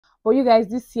But you guys,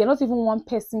 this year, not even one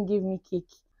person gave me cake.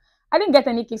 I didn't get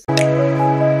any cakes. So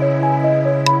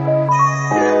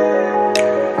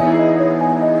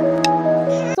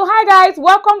hi guys,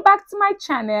 welcome back to my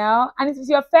channel, and if it's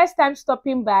your first time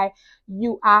stopping by,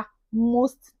 you are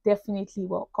most definitely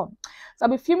welcome. So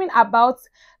I'll be filming about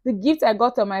the gift I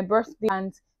got on my birthday,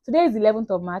 and today is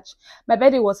 11th of March. My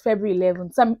birthday was February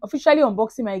 11th, so I'm officially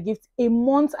unboxing my gift a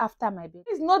month after my birthday.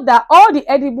 Please note that all the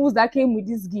edibles that came with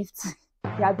this gift,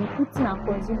 they have been eaten and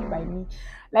consumed by me.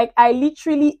 Like, I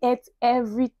literally ate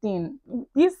everything.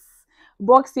 This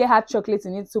box here had chocolate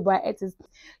in it, so but I ate it.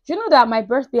 Do you know that my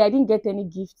birthday, I didn't get any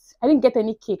gifts? I didn't get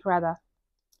any cake, rather.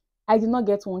 I did not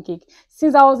get one cake.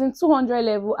 Since I was in 200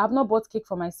 level, I've not bought cake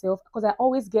for myself because I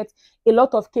always get a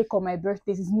lot of cake on my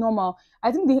birthdays. It's normal.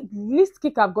 I think the least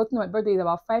cake I've gotten on my birthday is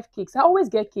about 5 cakes. I always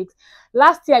get cakes.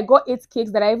 Last year, I got 8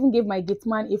 cakes that I even gave my gate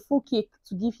man a full cake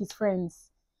to give his friends.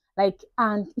 Like,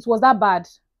 and it was that bad.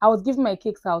 I was giving my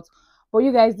cakes out. But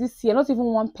you guys, this year, not even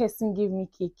one person gave me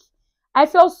cake. I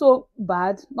felt so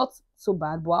bad. Not so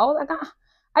bad, but I was like,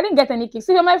 I didn't get any cake.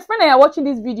 So if you're my friend and you're watching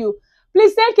this video,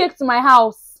 please send cake to my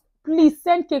house. Please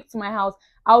send cake to my house.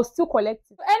 I'll still collect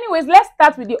it. So anyways, let's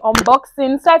start with the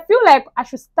unboxing. So I feel like I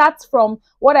should start from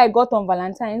what I got on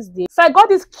Valentine's Day. So I got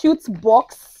this cute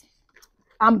box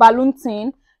and balloon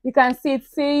thing. You can see it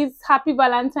says Happy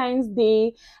Valentine's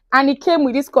Day, and it came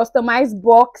with this customized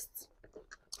box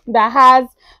that has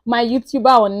my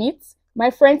YouTuber on it.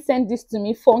 My friend sent this to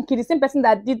me, Funky, the same person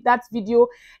that did that video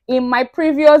in my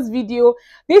previous video.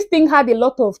 This thing had a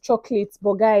lot of chocolates,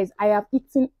 but guys, I have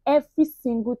eaten every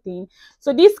single thing.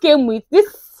 So this came with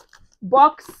this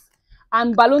box,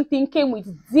 and balloon thing came with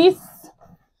this.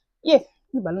 Yeah,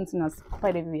 this balloon thing has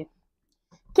quite everywhere.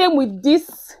 Came with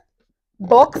this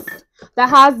box that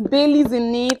has Baileys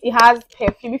in it. It has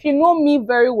perfume. If you know me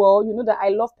very well, you know that I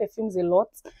love perfumes a lot.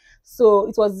 So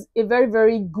it was a very,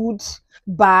 very good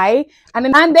buy. And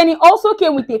then it also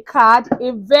came with a card,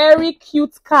 a very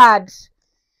cute card.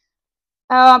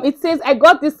 It says, I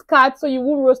got this card so you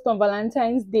will roast on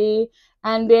Valentine's Day.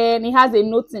 And then it has a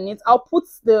note in it. I'll put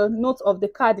the note of the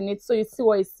card in it so you see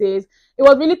what it says. It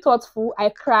was really thoughtful. I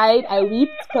cried, I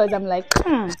wept, because I'm like,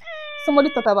 somebody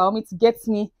thought about me to get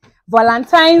me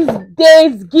Valentine's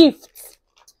Day's gift.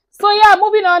 So yeah,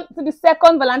 moving on to the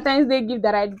second Valentine's Day gift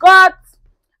that I got.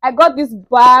 I got this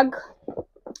bag.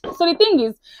 So the thing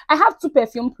is, I have 2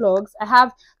 perfume plugs. I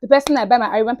have the person I buy my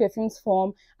Arabian perfumes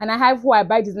from, and I have who I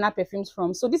buy designer perfumes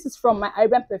from. So this is from my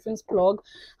Arabian perfumes plug.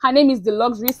 Her name is the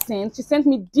Luxury Saint. She sent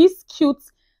me this cute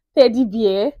teddy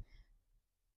bear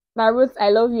that wrote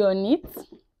I love you on it.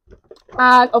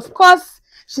 And of course,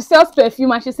 she sells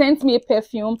perfume, and she sent me a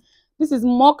perfume. This is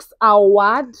Mox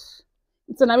Awad.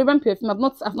 It's an Arabian perfume.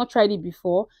 I've not tried it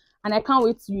before, and I can't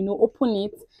wait to, you know, open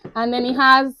it. And then it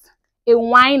has a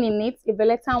wine in it, a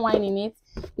Valetan wine in it.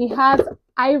 It has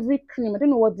ivory cream. I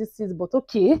don't know what this is, but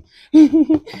okay.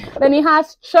 Then it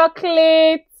has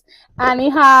chocolate, and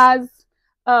it has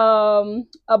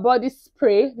a body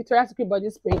spray, Victoria's Secret body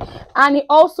spray. And it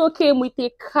also came with a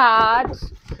card.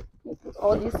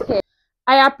 All this here.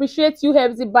 I appreciate you,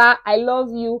 Hebziba. I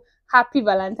love you. Happy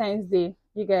Valentine's Day.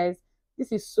 You guys,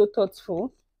 this is so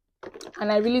thoughtful,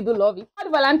 and I really do love it. The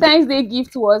Valentine's Day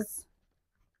gift was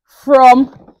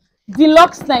from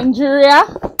Deluxe Nigeria.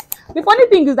 The funny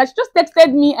thing is that she just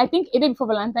texted me, I think a day before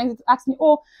Valentine's Day, to ask me,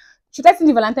 oh, should I send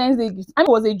the Valentine's Day gift? And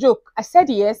it was a joke. I said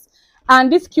yes,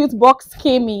 and this cute box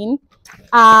came in.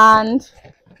 And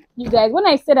you guys, when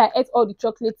I said I ate all the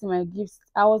chocolates in my gifts,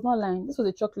 I was not lying. This was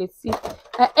a chocolate. See,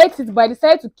 I ate it, but I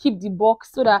decided to keep the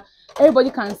box so that everybody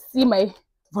can see my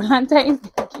Valentine's Day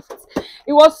gift.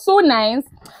 It was so nice.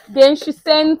 Then she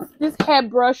sent this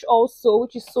hairbrush also,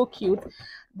 which is so cute.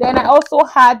 Then I also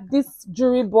had this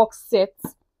jewelry box set.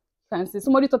 You can see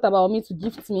somebody thought about me to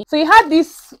gift me. So it had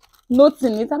this note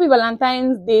in it. Happy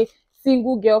Valentine's Day,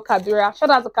 single girl Kabira. Shout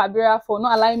out to Kabira for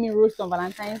not allowing me roast on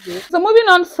Valentine's Day. So moving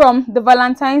on from the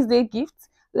Valentine's Day gift,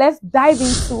 let's dive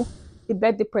into the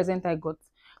birthday present I got.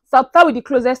 So I'll start with the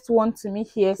closest one to me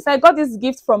here. So I got this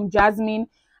gift from Jasmine,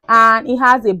 and it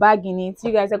has a bag in it.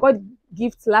 You guys, I got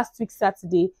gift last week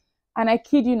Saturday, and I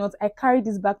kid you not, I carried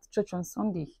this back to church on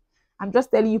Sunday. I'm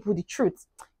just telling you the truth.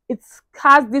 It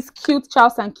has this cute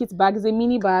Charles and Kit bag. It's a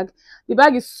mini bag. The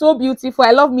bag is so beautiful.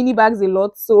 I love mini bags a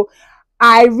lot, so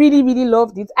I really, really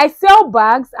loved it. I sell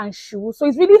bags and shoes, so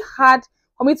it's really hard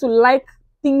for me to like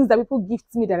things that people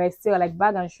gift me that I sell, like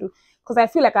bag and shoe, because I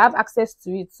feel like I have access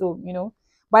to it. So, you know,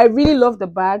 but I really love the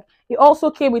bag. It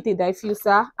also came with a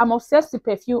diffuser. I'm obsessed with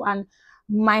perfume, and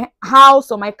my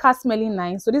house or my car smelling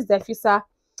nice, so this diffuser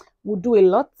will do a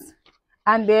lot.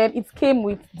 And then it came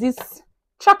with this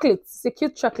chocolate. It's a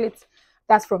cute chocolate,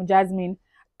 That's from Jasmine.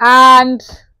 And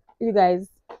you guys,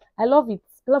 I love it.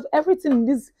 I love everything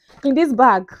in this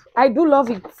bag. I do love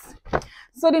it.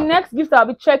 So the next gift I'll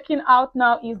be checking out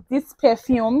now is this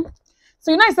perfume.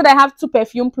 So you know I said I have 2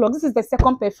 perfume plugs. This is the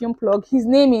second perfume plug. His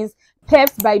name is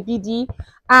Peps by BD,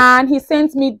 and he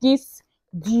sent me this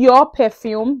Dior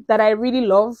perfume that I really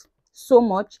love so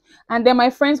much. And then my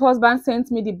friend's husband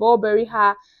sent me the Burberry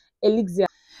Hair Elixir.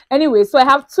 Anyway, so I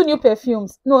have 2 new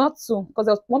perfumes. No, not 2, because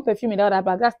there's 1 perfume in the other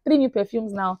bag. That's 3 new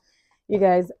perfumes now. You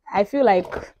guys, I feel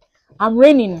like I'm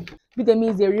reigning. Bidemi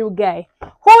is a real guy.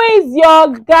 Who is your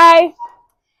guy?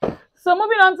 So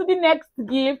moving on to the next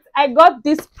gift, I got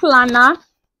this planner.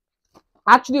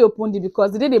 I actually opened it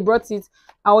because the day they brought it,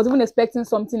 I was even expecting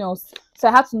something else. So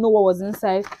I had to know what was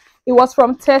inside. It was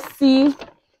from Tessie,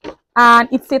 and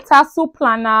it's a tassel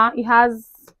planner. It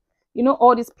has, you know,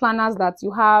 all these planners that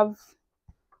you have,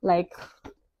 like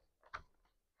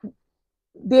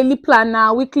daily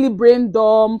planner, weekly brain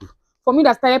dump. For me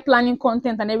that started planning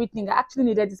content and everything, I actually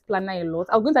needed this planner a lot.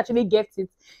 I was going to actually get it,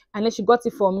 and then she got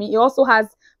it for me. It also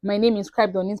has my name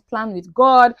inscribed on it, Plan with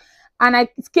God. And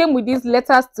it came with these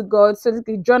letters to God. So this is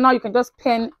a journal. You can just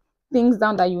pen things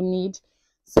down that you need.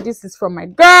 So this is from my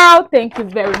girl. Thank you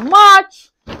very much.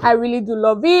 I really do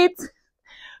love it.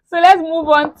 So let's move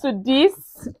on to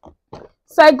this.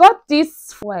 So I got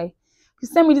this. Why? She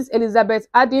sent me this Elizabeth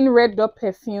Arden Red Dot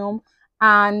perfume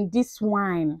and this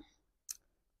wine.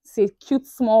 It's a cute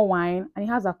small wine, and it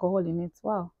has alcohol in it.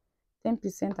 Wow,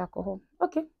 10% alcohol.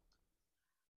 Okay.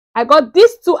 I got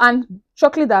these 2 and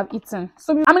chocolate that I've eaten.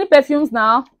 So how many perfumes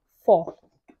now? 4.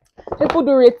 People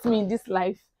do rate me in this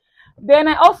life. Then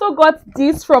I also got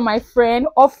this from my friend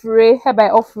Offre, Hair by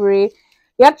Offre.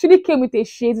 It actually came with a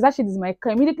shade. That shade is my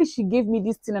car. Immediately she gave me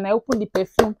this thing, and I opened the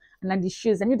perfume and then the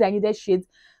shades. I knew that I needed shades.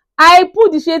 I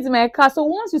put the shades in my car. So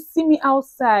once you see me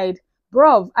outside,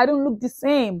 bro, I don't look the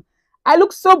same. I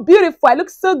look so beautiful. I look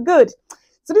so good.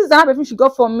 So this is another perfume she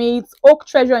got for me. It's Oak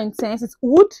Treasure Intense. It's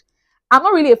wood. I'm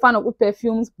not really a fan of wood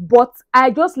perfumes, but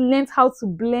I just learned how to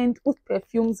blend wood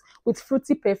perfumes with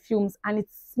fruity perfumes, and it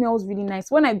smells really nice.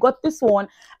 When I got this one,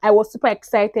 I was super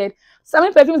excited. So how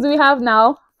many perfumes do we have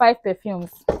now? 5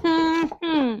 perfumes.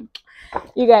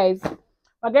 You guys,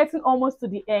 we're getting almost to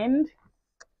the end.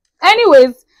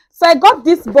 Anyways, so I got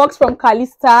this box from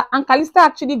Calista, and Calista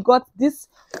actually got this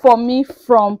for me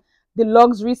from the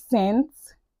luxury scent.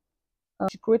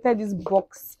 She created this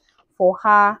box for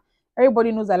her.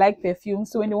 Everybody knows I like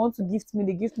perfumes, so when they want to gift me,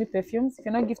 they gift me perfumes. If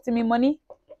you're not gifting me money,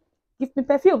 gift me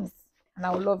perfumes, and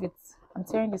I will love it. I'm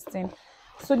tearing this thing.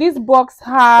 So this box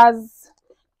has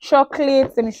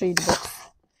chocolate. Let me show you the box.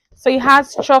 So it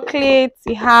has chocolate.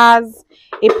 It has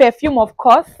a perfume, of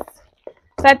course.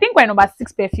 So I think we're number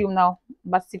 6 perfume now.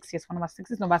 Number 6, yes, for number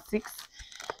 6 is number 6.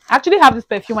 I actually have this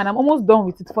perfume and I'm almost done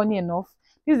with it, funny enough.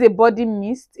 This is a body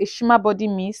mist, a shimmer body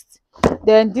mist.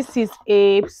 Then this is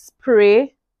a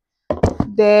spray.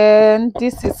 Then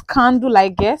this is candle, I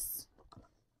guess.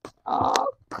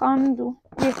 Candle.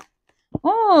 Yeah.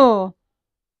 Oh,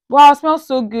 wow, it smells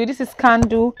so good. This is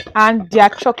candle and there are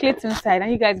chocolates inside.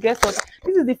 And you guys, guess what?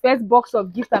 This is the first box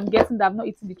of gift I'm getting that I've not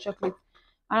eaten the chocolate.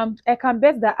 I can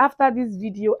bet that after this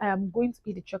video, I am going to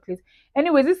eat the chocolate.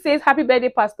 Anyways, this says, "Happy birthday,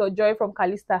 Pastor Joy," from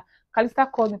Calista. Calista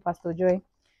called me Pastor Joy.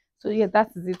 So yeah,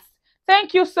 that is it.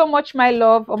 Thank you so much, my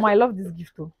love. I love this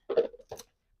gift too,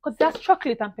 because that's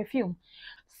chocolate and perfume.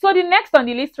 So the next on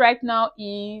the list right now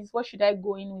is, what should I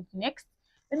go in with next?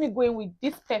 Let me go in with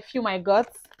this perfume I got.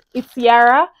 It's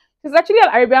Yara. It's actually an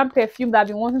Arabian perfume that I've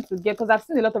been wanting to get because I've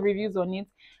seen a lot of reviews on it.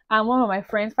 And one of my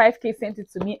friends, 5K, sent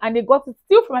it to me. And they got it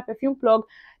still from my perfume plug,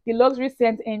 the luxury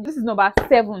scent. And this is number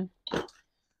 7.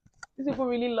 These people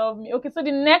really love me. Okay, so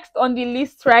the next on the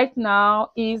list right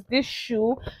now is this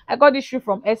shoe. I got this shoe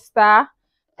from Esther.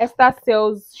 Esther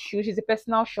sells shoes. She's a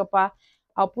personal shopper.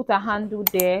 I'll put a handle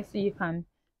there so you can,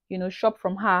 shop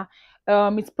from her.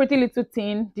 It's pretty little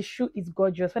thing. The shoe is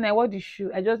gorgeous. When I wore the shoe,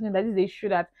 I just knew that this is a shoe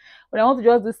that when I want to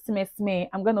just do smell,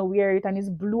 I'm gonna wear it. And it's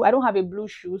blue. I don't have a blue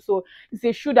shoe, so it's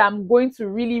a shoe that I'm going to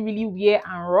really, really wear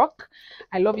and rock.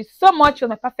 I love it so much. It's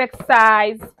my perfect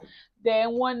size.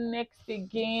 Then one next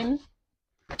again.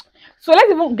 So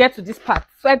let's even get to this part.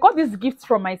 So I got this gift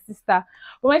from my sister,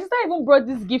 but my sister even brought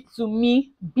this gift to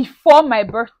me before my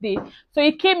birthday. So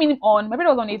it came in on my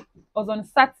birthday was on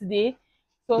Saturday.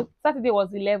 So Saturday was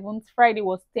 11th, Friday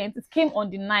was 10th. It came on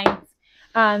the 9th,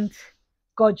 and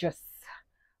gorgeous.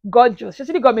 She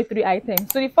actually got me 3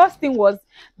 items. So the first thing was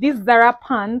these Zara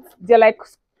pants. They're like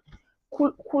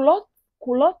culottes.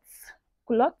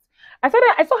 I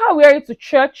saw her wear it to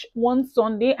church one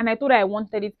Sunday, and I told her I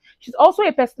wanted it. She's also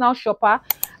a personal shopper,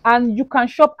 and you can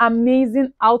shop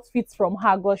amazing outfits from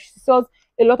her. Gosh, she sells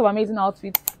a lot of amazing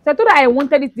outfits. So I told her I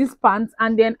wanted this pants,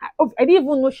 and then I didn't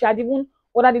even know she had even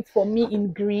ordered it for me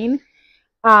in green.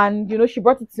 And you know, she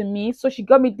brought it to me. So she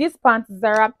got me this pants,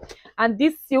 Zara, and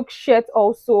this silk shirt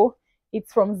also.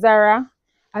 It's from Zara.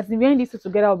 As in wearing these two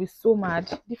together, I'll be so mad.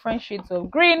 Different shades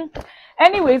of green.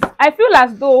 Anyways, I feel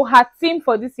as though her theme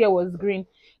for this year was green,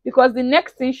 because the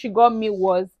next thing she got me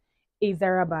was a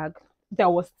Zara bag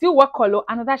that was still what color,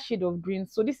 another shade of green.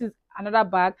 So this is another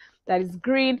bag that is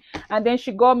green. And then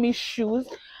she got me shoes.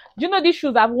 Do you know these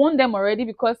shoes? I've worn them already,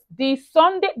 because the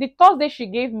Thursday she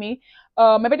gave me,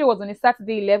 my birthday was on a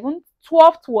Saturday 11th,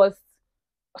 12th was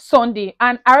Sunday,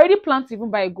 and I already planned to even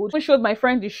buy a gold. I showed my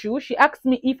friend the shoe. She asked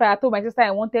me if I had told my sister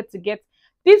I wanted to get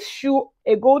this shoe,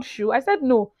 a gold shoe. I said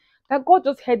no, that God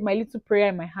just heard my little prayer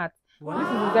in my heart. Wow. This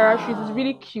is the Zara shoe. It's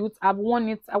really cute. I've worn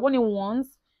it. I worn it once,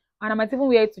 and I might even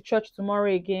wear it to church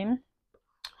tomorrow again.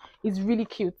 It's really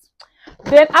cute.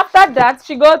 Then after that,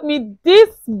 she got me this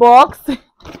box.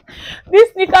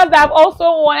 These sneakers that I've also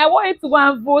worn. I wanted to go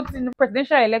and vote in the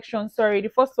presidential election. Sorry, the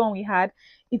first one we had.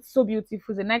 It's so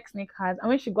beautiful. The next sneakers. And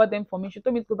when she got them for me, she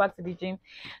told me to go back to the gym.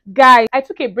 Guys, I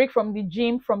took a break from the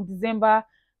gym from December.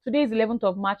 Today is 11th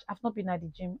of March. I've not been at the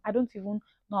gym. I don't even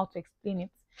know how to explain it.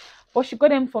 But she got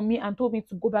them for me and told me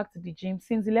to go back to the gym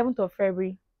since 11th of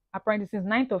February. Apparently since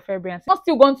 9th of February. And I'm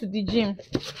still going to the gym.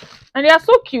 And they are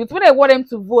so cute. When I wore them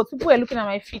to vote, people were looking at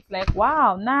my feet like,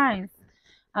 wow, nice.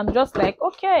 I'm just like,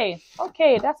 okay,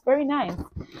 that's very nice.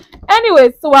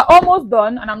 Anyways, so we're almost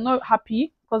done, and I'm not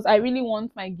happy because I really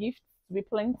want my gift to be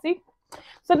plenty.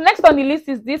 So the next on the list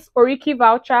is this Oriki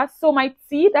voucher. So my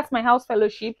tea, that's my house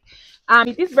fellowship.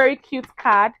 This very cute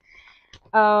card.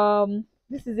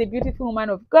 This is a beautiful woman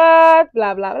of God,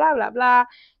 blah blah blah blah blah.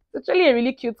 It's actually a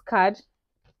really cute card.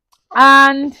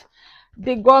 And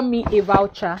they got me a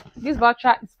voucher. This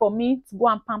voucher is for me to go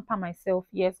and pamper myself.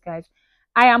 Yes, guys,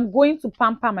 I am going to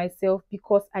pamper myself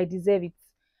because I deserve it.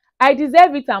 I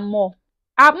deserve it and more.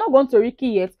 I have not gone to Ricky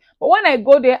yet, but when I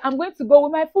go there, I'm going to go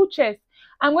with my full chest.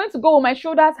 I'm going to go with my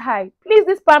shoulders high. Please,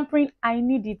 this pampering, I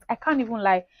need it. I can't even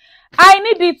lie. I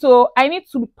need it. Oh, I need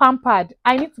to be pampered.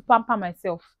 I need to pamper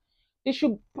myself. They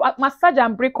should massage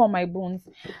and break all my bones.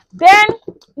 Then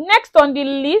next on the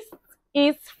list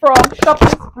is from Shopping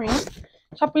Spree.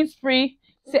 Shopping Spree.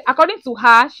 So according to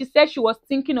her, she said she was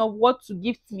thinking of what to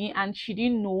gift me and she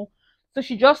didn't know. So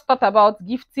she just thought about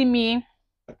gifting me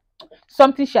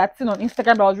something she had seen on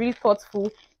Instagram that was really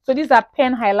thoughtful. So these are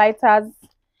pen highlighters.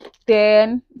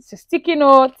 Then it's a sticky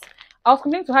note. I was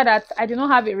complaining to her that I did not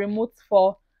have a remote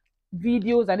for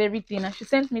videos and everything, and she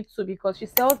sent me two because she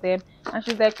sells them, and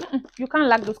she's like, you can't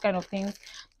lack those kind of things.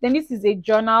 Then this is a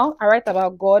journal. I write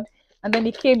about God, and then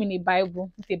it came in a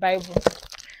Bible. It's a Bible.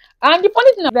 And the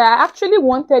funny thing is that I actually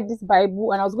wanted this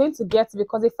Bible and I was going to get it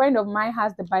because a friend of mine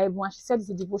has the Bible and she said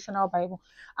it's a devotional Bible.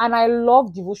 And I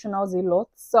love devotionals a lot.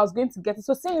 So I was going to get it.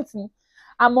 So seeing it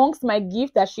amongst my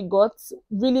gift that she got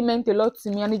really meant a lot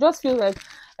to me. And it just feels like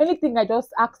anything I just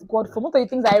asked God for. Most of the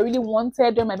things I really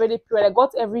wanted during my birthday period, I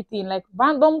got everything. Like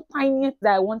random tiny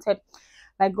that I wanted.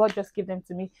 Like God just gave them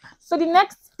to me. So the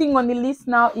next thing on the list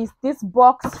now is this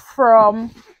box from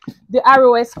the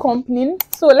ROS company.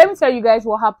 So let me tell you guys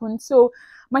what happened. So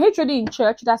my HOD in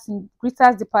church, that's in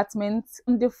Greeters department,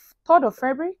 on the 3rd of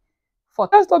February,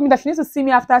 4th, just told me that she needs to see me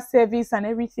after service and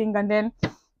everything. And then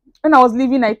when I was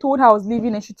leaving, I told her I was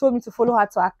leaving and she told me to follow her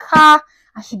to her car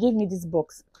and she gave me this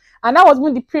box. And that was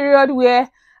when the period where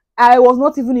I was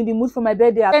not even in the mood for my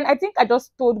birthday. And I think I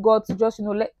just told God to just,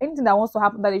 let anything that wants to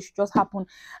happen, that it should just happen.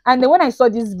 And then when I saw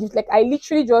this gift, like I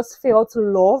literally just felt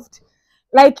loved.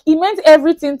 Like it meant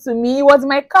everything to me. It was in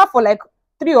my car for like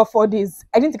 3 or 4 days.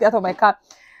 I didn't take it out of my car.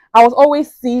 I was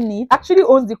always seeing it. Actually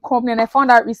owns the company and I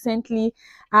found out recently.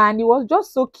 And it was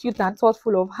just so cute and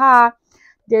thoughtful of her.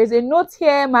 There is a note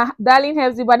here, my darling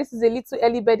Hepzibah, this is a little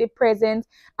early birthday present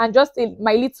and just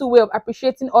my little way of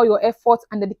appreciating all your efforts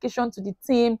and dedication to the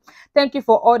team. Thank you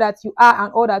for all that you are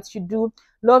and all that you do.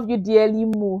 Love you dearly,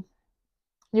 Moo.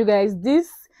 You guys, this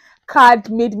card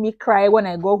made me cry when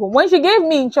I go home. When she gave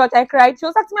me in church, I cried. She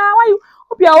was asking me, how are you?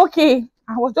 Hope you're okay.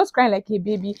 I was just crying like a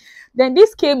baby. Then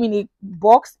this came in a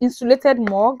box, insulated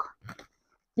mug.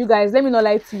 You guys, let me not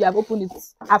lie to you. I've opened it.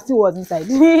 I've seen what's inside.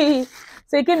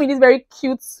 So it came in this very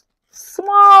cute,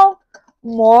 small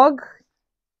mug.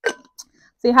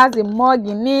 So it has a mug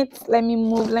in it. Let me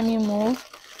move.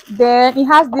 Then it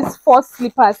has these 4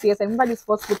 slippers. Yes, I remember these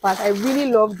 4 slippers. I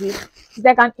really love this. It's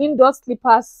like an indoor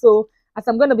slippers. So as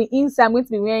I'm going to be inside, I'm going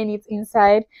to be wearing it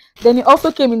inside. Then it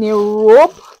also came in a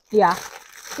robe. Yeah.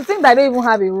 The thing that I don't even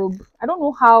have a robe. I don't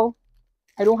know how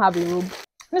I don't have a robe.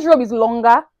 This robe is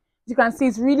longer. You can see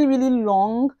it's really, really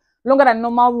long, longer than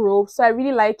normal robe. So I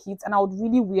really like it and I would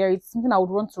really wear it. Something I would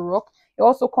want to rock. It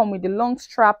also come with the long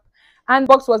strap. And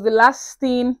box was the last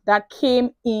thing that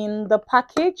came in the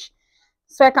package.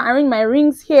 So I can arrange my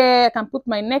rings here. I can put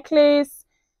my necklace.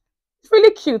 It's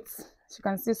really cute, as you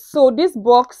can see. So this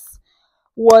box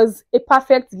was a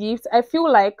perfect gift. I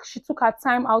feel like she took her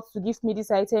time out to gift me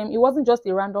this item. It wasn't just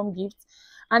a random gift.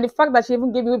 And the fact that she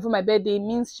even gave me for my birthday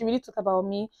means she really thought about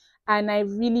me. And I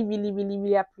really, really, really,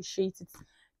 really appreciate it.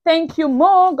 Thank you,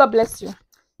 Mo. God bless you.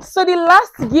 So the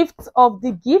last gift of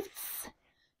the gifts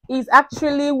is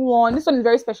actually one. This one is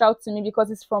very special to me because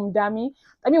it's from Dami.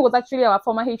 Dami was actually our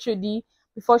former HOD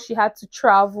before she had to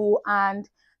travel, and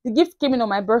the gift came in on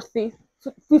my birthday.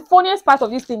 So the funniest part of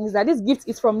this thing is that this gift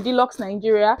is from Deluxe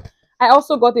Nigeria. I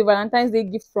also got a Valentine's Day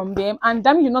gift from them, and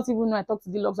Dami did not even know I talked to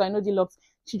Deluxe, so I know Deluxe.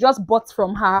 She just bought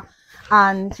from her,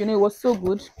 and it was so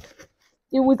good.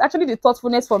 It was actually the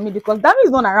thoughtfulness for me because Dami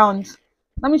is not around.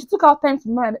 I mean, she took out time to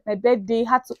my birthday,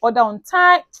 had to order on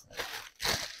time.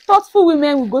 Thoughtful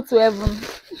women will go to heaven.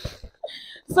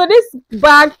 So this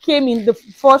bag came in the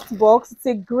first box. It's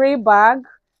a gray bag.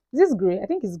 Is this gray? I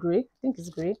think it's gray. I think it's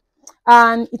gray.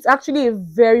 And it's actually a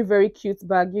very, very cute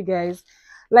bag, you guys.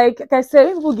 Like I said,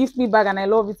 when people gift me bag and I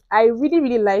love it, I really,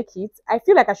 really like it. I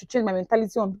feel like I should change my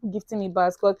mentality on people gifting me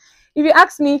bags, because if you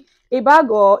ask me a bag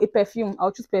or a perfume,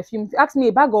 I'll choose perfume. If you ask me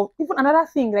a bag or even another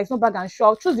thing, like no bag and shoe,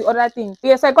 I'll choose the other thing.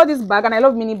 Yes, I got this bag and I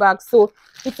love mini bags. So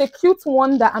it's a cute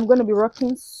one that I'm going to be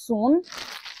rocking soon.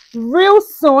 Real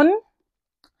soon.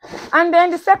 And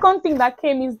then the second thing that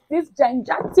came is this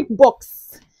gigantic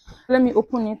box. Let me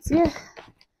open it. Yeah,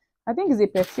 I think it's a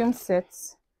perfume set.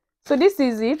 So this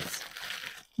is it.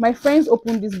 My friends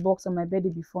opened this box on my birthday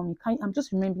before me. I'm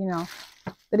just remembering now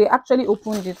that they actually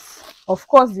opened it. Of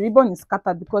course, the ribbon is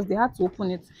scattered because they had to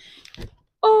open it.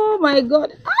 Oh my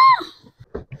god.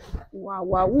 Ah! Wow,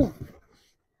 wow. Ooh.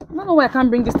 I don't know why I can't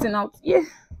bring this thing out. Yeah.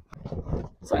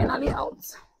 Finally out.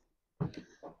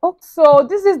 Oh, so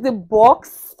this is the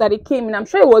box that it came in. I'm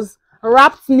sure it was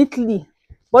wrapped neatly.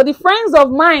 But the friends of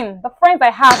mine, the friends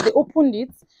I have, they opened it.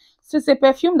 So it's a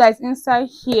perfume that is inside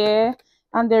here.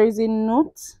 And there is a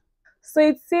note. So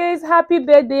it says, "Happy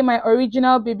birthday, my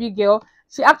original baby girl."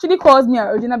 She actually calls me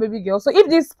her original baby girl. So if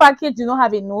this package did not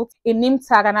have a note, a name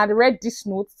tag, and I'd read this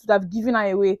note, it would have given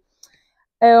her away.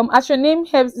 As your name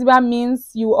Hepzibah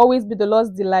means, you will always be the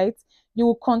Lord's delight. You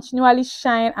will continually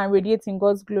shine and radiate in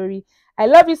God's glory. I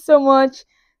love you so much.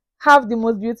 Have the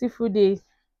most beautiful day.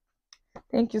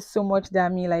 Thank you so much,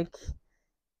 Dami. Like,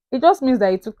 it just means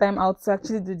that you took time out to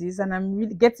actually do this, and I'm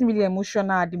really getting really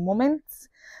emotional at the moment.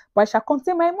 But I shall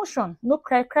contain my emotion. No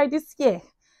cry this year.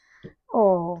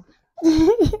 Oh.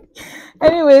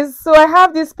 Anyways, so I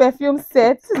have this perfume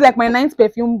set. This is like my ninth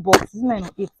perfume box. This is 9 or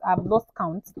 8. I've lost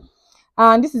count.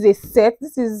 And this is a set.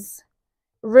 This is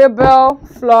Rebel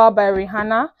Flower by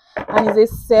Rihanna, and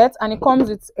it's a set, and it comes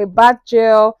with a bath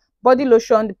gel, body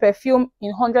lotion, the perfume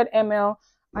in 100 ml,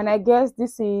 and I guess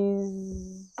this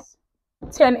is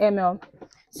 10 ml.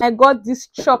 So I got this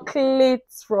chocolate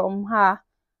from her.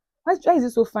 Why is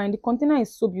it so fine? The container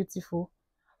is so beautiful.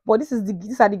 But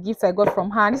these are the gifts I got from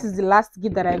her. This is the last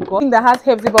gift that I got. Thing that has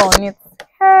Hepzibah on it.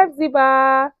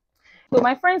 Hepzibah. So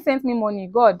my friend sent me money.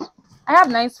 God, I have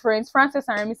nice friends. Frances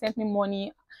and Remy sent me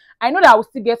money. I know that I will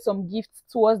still get some gifts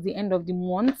towards the end of the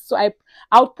month. So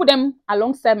I'll put them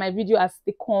alongside my video as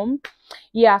they come.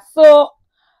 Yeah, so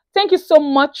thank you so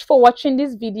much for watching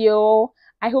this video.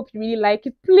 I hope you really like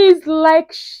it. Please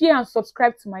like, share, and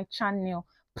subscribe to my channel.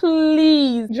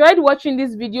 Please enjoyed watching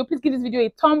this video. Please give this video a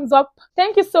thumbs up.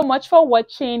 Thank you so much for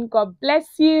watching. God bless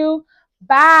you.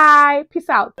 Bye. Peace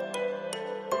out.